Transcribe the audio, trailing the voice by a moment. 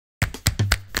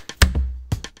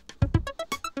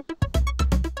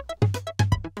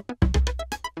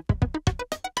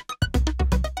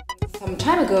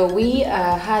time ago, we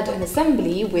had an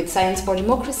assembly with Science for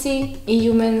Democracy,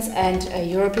 EUMANS and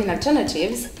European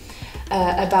Alternatives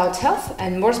about health,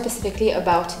 and more specifically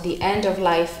about the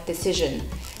end-of-life decision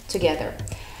together.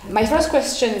 My first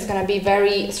question is going to be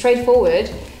very straightforward.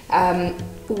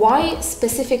 Why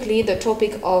specifically the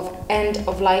topic of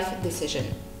end-of-life decision?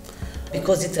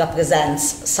 Because it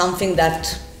represents something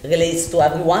that relates to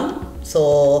everyone.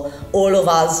 So all of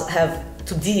us have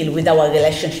to deal with our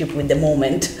relationship with the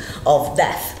moment of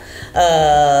death.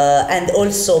 And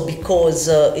also because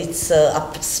it's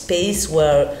a space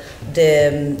where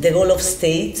the role of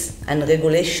states and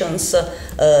regulations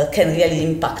can really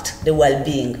impact the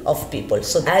well-being of people.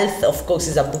 So health, of course,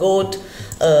 is a broad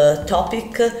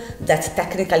topic that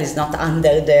technically is not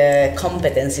under the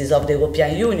competencies of the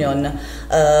European Union.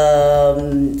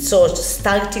 So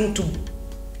starting to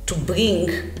bring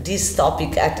this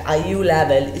topic at EU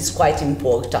level is quite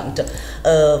important.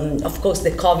 Of course,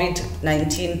 the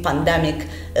COVID-19 pandemic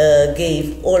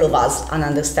gave all of us an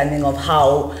understanding of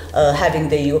how having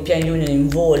the European Union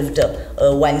involved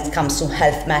when it comes to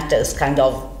health matters kind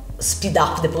of speed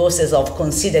up the process of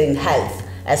considering health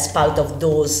as part of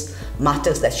those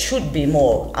matters that should be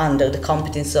more under the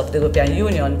competence of the European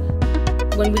Union.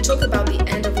 When we talk about the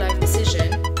end-of-life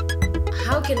decision,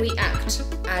 how can we act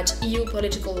at EU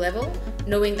political level,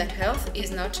 knowing that health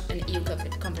is not an EU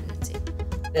competency?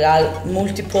 There are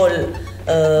multiple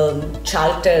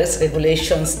charters,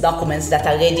 regulations, documents that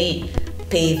already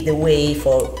pave the way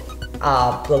for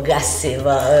a progressive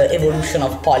evolution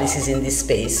of policies in this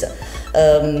space.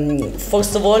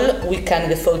 First of all, we can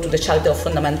refer to the Charter of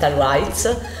Fundamental Rights,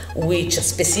 which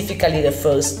specifically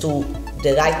refers to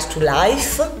the right to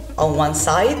life on one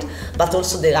side, but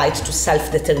also the right to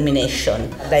self-determination.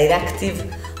 Directive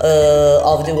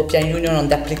of the European Union on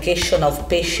the application of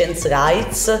patients'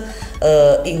 rights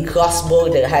in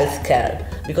cross-border healthcare.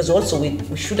 Because also we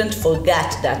shouldn't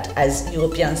forget that as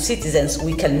European citizens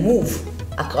we can move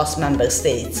across member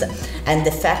states, and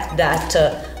the fact that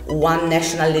one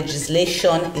national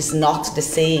legislation is not the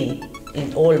same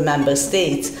in all member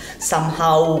states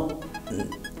somehow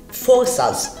forces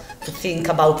us to think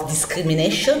about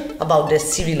discrimination, about the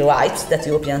civil rights that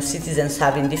European citizens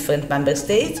have in different member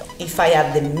states. If I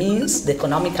have the means, the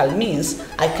economical means,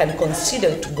 I can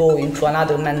consider to go into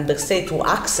another member state to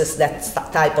access that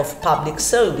type of public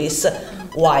service,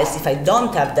 whilst if I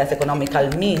don't have that economical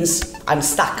means, I'm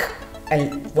stuck.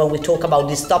 And when we talk about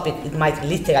this topic, it might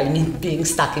literally mean being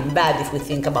stuck in bed if we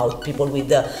think about people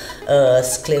with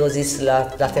sclerosis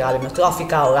lateral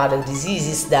amyotrophica or other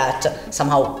diseases that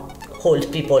somehow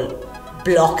hold people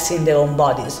blocked in their own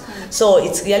bodies. So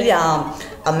it's really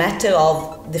a matter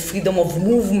of the freedom of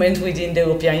movement within the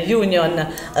European Union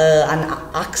and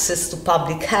access to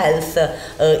public health,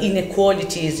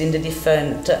 inequalities in the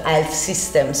different health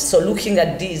systems. So looking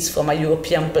at this from a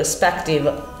European perspective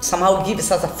somehow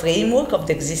gives us a framework of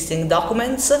the existing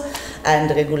documents and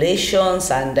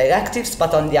regulations and directives,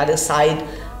 but on the other side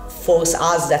force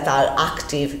us that are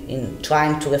active in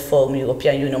trying to reform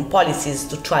European Union policies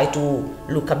to try to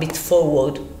look a bit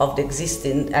forward of the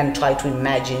existing and try to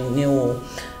imagine new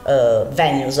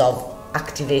venues of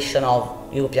activation of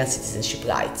European citizenship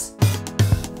rights.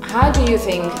 How do you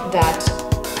think that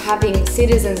having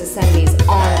citizens' assemblies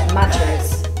on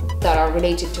matters that are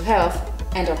related to health,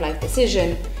 end-of-life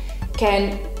decision,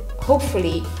 can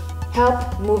hopefully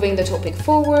help moving the topic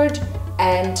forward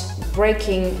and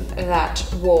breaking that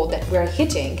wall that we're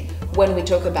hitting when we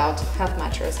talk about health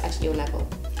matters at EU level?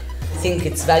 I think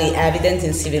it's very evident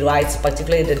in civil rights,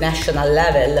 particularly at the national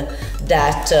level,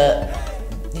 that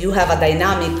you have a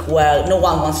dynamic where no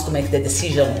one wants to make the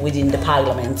decision within the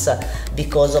parliaments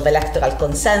because of electoral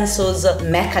consensus.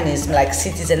 Mechanisms like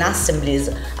citizen assemblies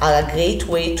are a great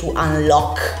way to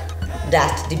unlock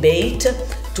that debate,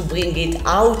 to bring it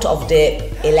out of the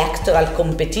electoral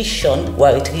competition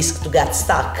where it risks to get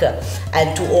stuck,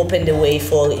 and to open the way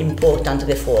for important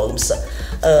reforms.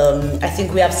 I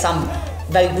think we have some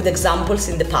very good examples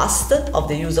in the past of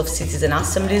the use of citizen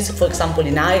assemblies. For example,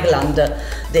 in Ireland,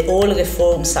 the all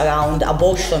reforms around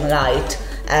abortion right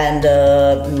and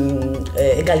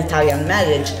egalitarian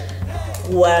marriage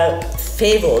were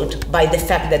favoured by the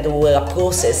fact that there were a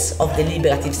process of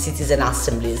deliberative citizen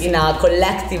assemblies. In a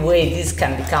collective way, this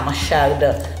can become a shared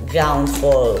ground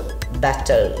for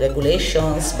better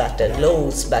regulations, better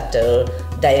laws, better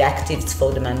directives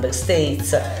for the member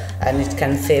states, and it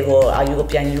can favour a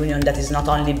European Union that is not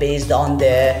only based on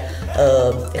the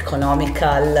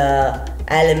economical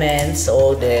elements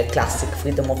or the classic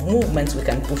freedom of movements. We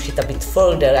can push it a bit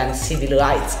further, and civil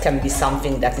rights can be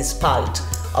something that is part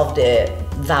of the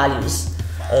values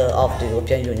of the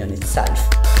European Union itself.